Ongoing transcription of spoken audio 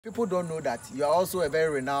People don't know that you are also a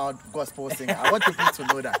very renowned gospel singer. I want people to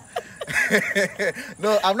know that.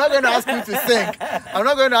 No, I'm not going to ask you to sing. I'm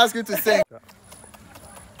not going to ask you to sing.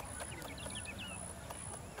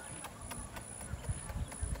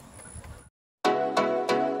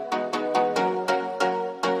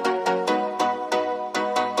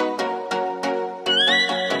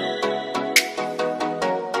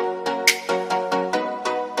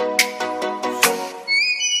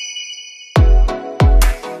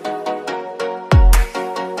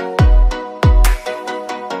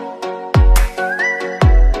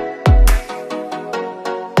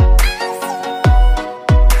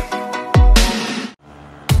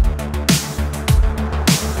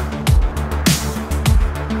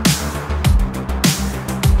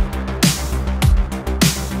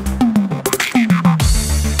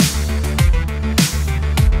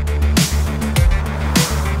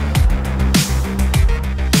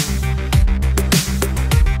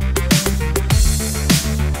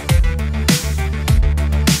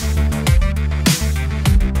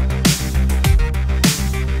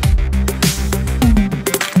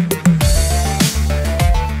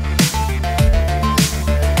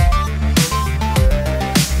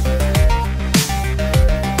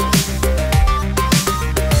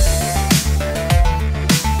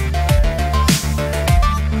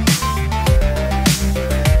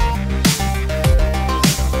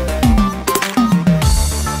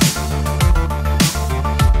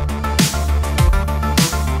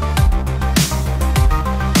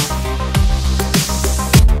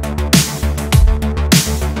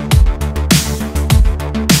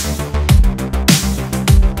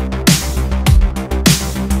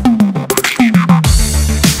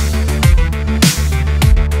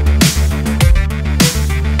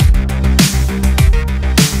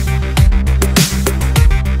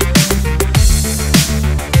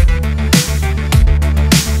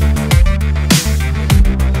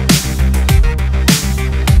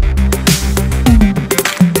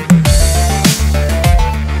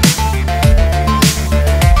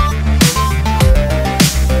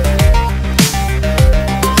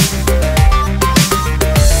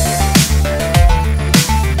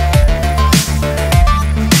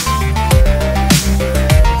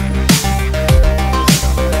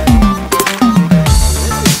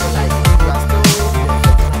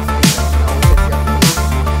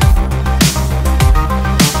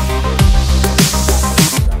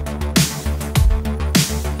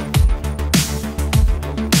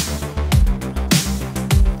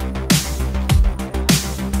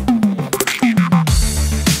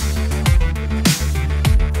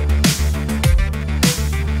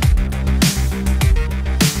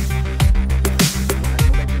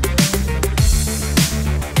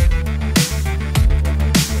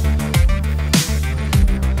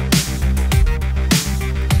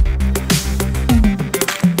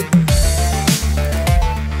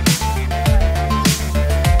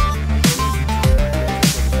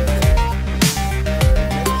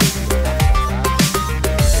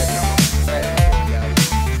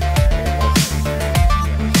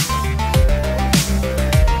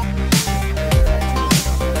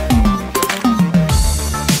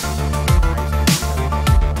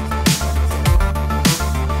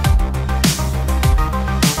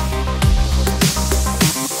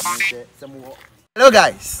 Hello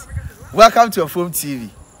guys, welcome to Afom TV.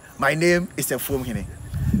 My name is Afom Hine.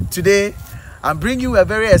 Today, I'm bringing you a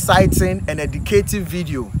very exciting and educative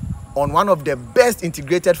video on one of the best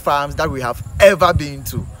integrated farms that we have ever been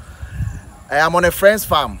to. I am on a friend's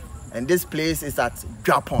farm and this place is at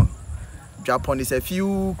Juapong. Juapong is a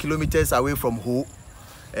few kilometers away from Ho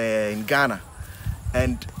in Ghana.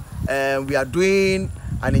 And we are doing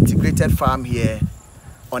an integrated farm here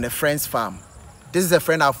on a friend's farm. This is a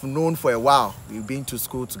friend I've known for a while. We've been to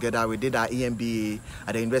school together. We did our EMBA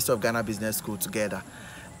at the University of Ghana Business School together.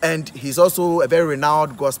 And he's also a very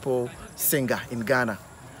renowned gospel singer in Ghana.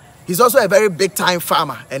 He's also a very big time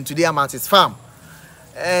farmer. And today I'm at his farm.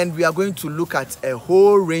 And we are going to look at a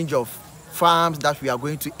whole range of farms that we are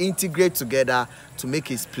going to integrate together to make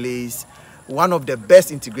his place one of the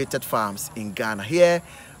best integrated farms in Ghana. Here,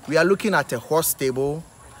 we are looking at a horse stable.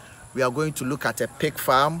 We are going to look at a pig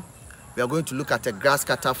farm. We are going to look at a grass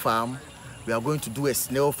cutter farm. We are going to do a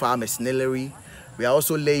snail farm, a snailery. We are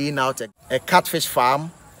also laying out a catfish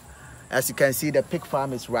farm. As you can see, the pig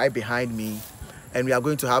farm is right behind me. And we are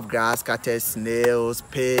going to have grass cutters, snails,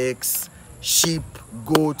 pigs, sheep,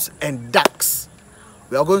 goats, and ducks.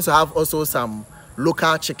 We are going to have also some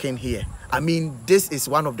local chicken here. I mean, this is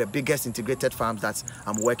one of the biggest integrated farms that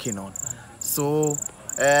I'm working on. So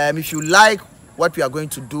if you like what we are going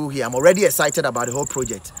to do here, I'm already excited about the whole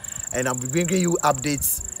project. And I'll be bringing you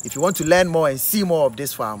updates If you want to learn more and see more of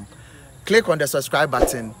this farm, click on the subscribe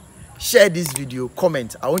button, share this video,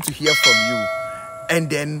 comment. I want to hear from you, and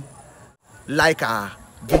then like our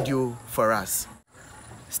video for us.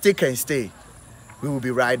 Stick and stay. We will be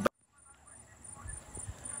right back.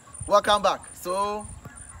 Welcome back. So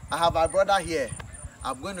I have our brother here.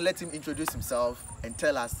 I'm going to let him introduce himself and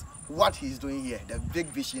tell us what he's doing here, the big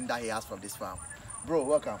vision that he has from this farm. Bro,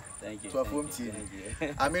 welcome. Thank you. To Juapong TV.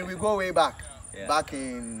 Thank you. I mean, we go way back, Yeah. back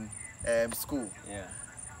in school. Yeah.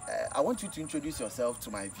 I want you to introduce yourself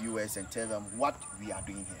to my viewers and tell them what we are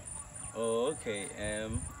doing here. Oh, okay.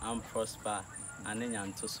 I'm Prosper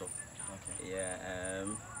Anenyantoso. Okay. Yeah.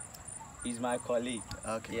 He's my colleague.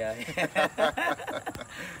 Okay. Yeah.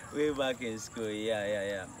 Way back in school.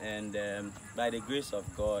 Yeah. And by the grace of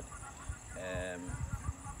God,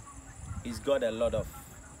 he's got a lot of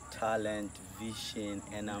talent, vision,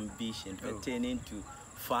 and ambition pertaining to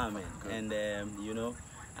farming. And you know,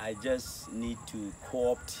 I just need to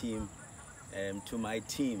co-opt him to my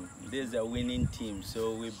team. This is a winning team,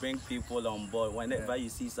 so we bring people on board. Whenever you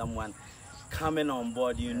see someone coming on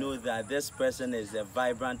board, you know that this person is a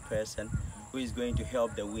vibrant person who is going to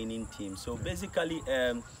help the winning team. So basically,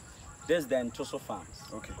 there's the Ntoso Farms.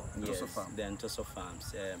 Okay. Yes, Ntoso Farm. the Ntoso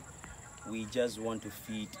Farms. We just want to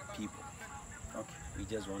feed people. Okay. We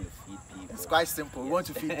just want to feed people. It's quite simple. We want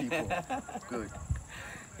to feed people. Good.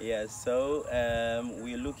 Yeah, so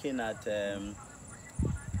we're looking at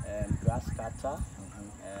grass cutter,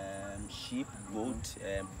 sheep, goat,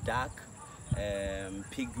 duck,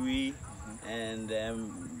 piggery, and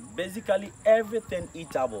basically everything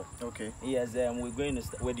eatable. Okay. Yes, we're going to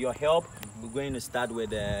with your help. We're going to start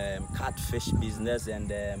with catfish business and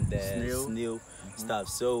the snail stuff.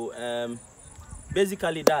 So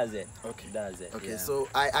basically that's it. Okay. That's it. Okay. Yeah. So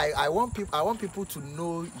I want people to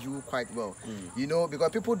know you quite well. You know,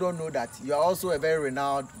 because people don't know that you are also a very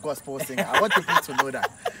renowned gospel singer. I want people to know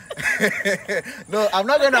that. No, I'm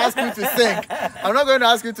not going to ask you to sing. I'm not going to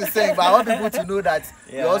ask you to sing, but I want people to know that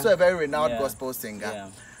you're also a very renowned gospel singer. Yeah.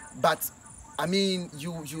 But I mean,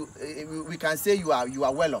 we can say you are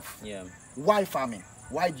well off. Yeah. Why farming?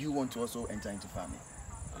 Why do you want to also enter into farming?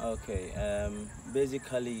 Okay,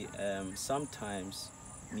 basically, sometimes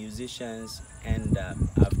musicians end up,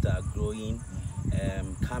 after growing,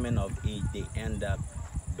 coming of age, they end up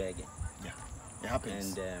begging. Yeah, it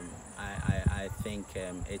happens. And I think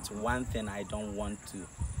it's one thing I don't want to.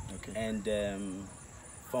 Okay. And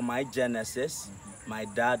for my genesis, my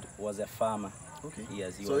dad was a farmer. Okay.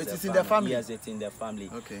 Yes, he so was it a is in farmer. the family? Yes, it's in the family.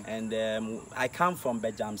 Okay. And I come from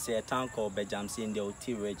Bejamsi, a town called Bejamsi in the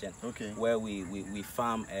Oti region. Okay. Where we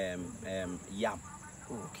farm yam.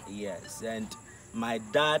 Oh, okay. Yes, and my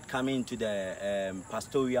dad coming into the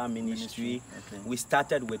pastoral ministry, Okay. we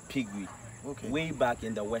started with piggery. Okay. Way back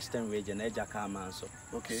in the western region, Ejakamanso.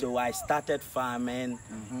 Okay. So I started farming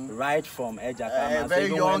right from Ejakamanso. Very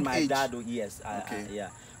even young when my age. dad, yes, Okay. yeah.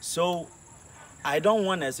 So I don't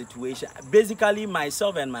want a situation. Basically,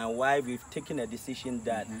 myself and my wife, we've taken a decision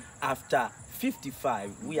that after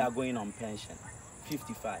 55, we are going on pension.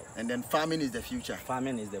 55. And then farming is the future.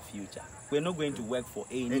 Farming is the future. We're not going to work for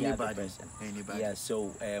any other person. Anybody. Yeah,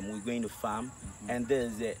 so we're going to farm. And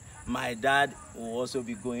there's my dad will also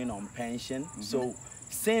be going on pension. So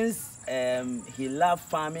since he loved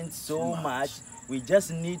farming so much, we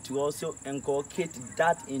just need to also inculcate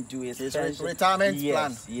that into his pension. Retirement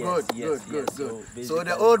plan. Yes, Good. So the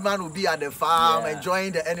basically, old man will be at the farm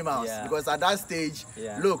enjoying the animals. Yeah. Because at that stage,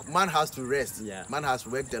 look, man has to rest. Yeah. Man has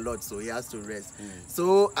worked a lot, so he has to rest.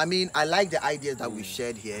 So, I mean, I like the ideas that we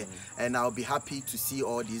shared here, and I'll be happy to see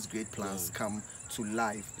all these great plans come to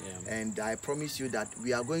life. And I promise you that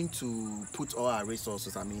we are going to put all our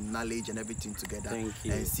resources, I mean knowledge and everything together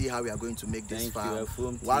and see how we are going to make this farm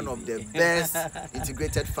one of the best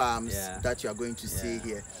integrated farms that you are going to see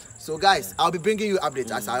here. So guys, I'll be bringing you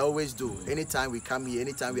updates as I always do. Anytime we come here,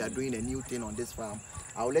 anytime we are doing a new thing on this farm,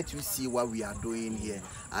 I'll let you see what we are doing here.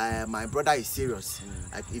 My brother is serious.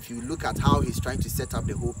 Like, if you look at how he's trying to set up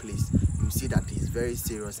the whole place, you see that he's very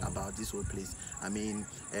serious about this whole place. I mean,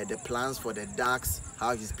 the plans for the ducks,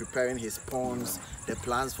 how he's preparing his ponds, the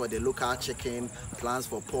plans for the local chicken, plans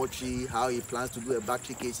for poultry, how he plans to do a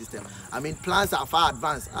battery cage system. I mean, plans are far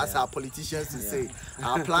advanced, as our politicians would say.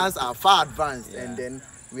 Our plans are far advanced, and then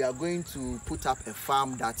we are going to put up a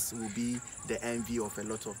farm that will be the envy of a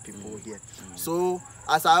lot of people here. So,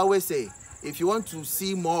 as I always say, if you want to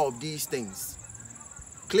see more of these things,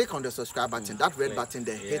 click on the subscribe button, that red button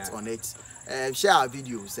there, hit on it, share our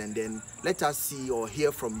videos, and then let us see or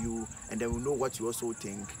hear from you, and then we'll know what you also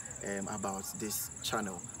think about this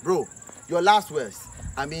channel. Bro, your last words.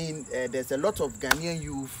 I mean, there's a lot of Ghanaian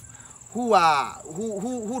youth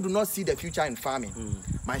who do not see the future in farming.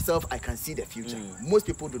 Myself, I can see the future. Most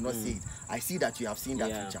people do not see it. I see that you have seen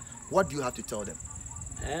that future. What do you have to tell them?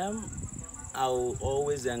 I will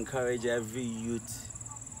always encourage every youth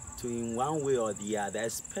to, in one way or the other,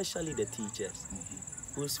 especially the teachers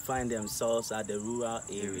who find themselves at the rural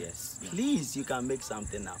areas. Please, you can make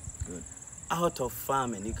something out. Out of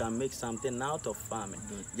farming, you can make something out of farming.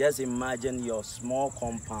 Just imagine your small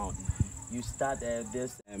compound. You start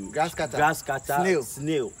this grass cutter,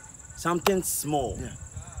 snail, something small.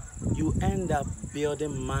 You end up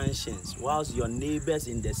building mansions whilst your neighbors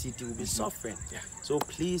in the city will be suffering. So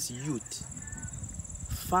please, youth,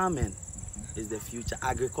 farming is the future.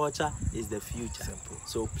 Agriculture is the future. Simple.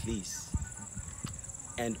 So please,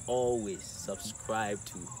 and always subscribe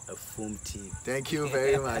to a FOOM TV. Thank you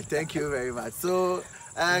very much. Thank you very much. So,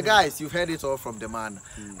 guys, you've heard it all from the man.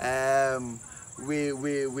 We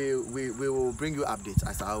will bring you updates,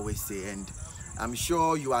 as I always say, and I'm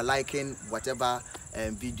sure you are liking whatever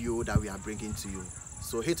video that we are bringing to you.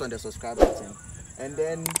 So hit on the subscribe button and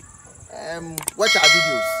then watch our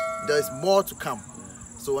videos. There is more to come.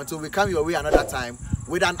 So until we come your way another time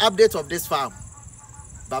with an update of this farm.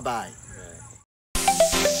 Bye bye.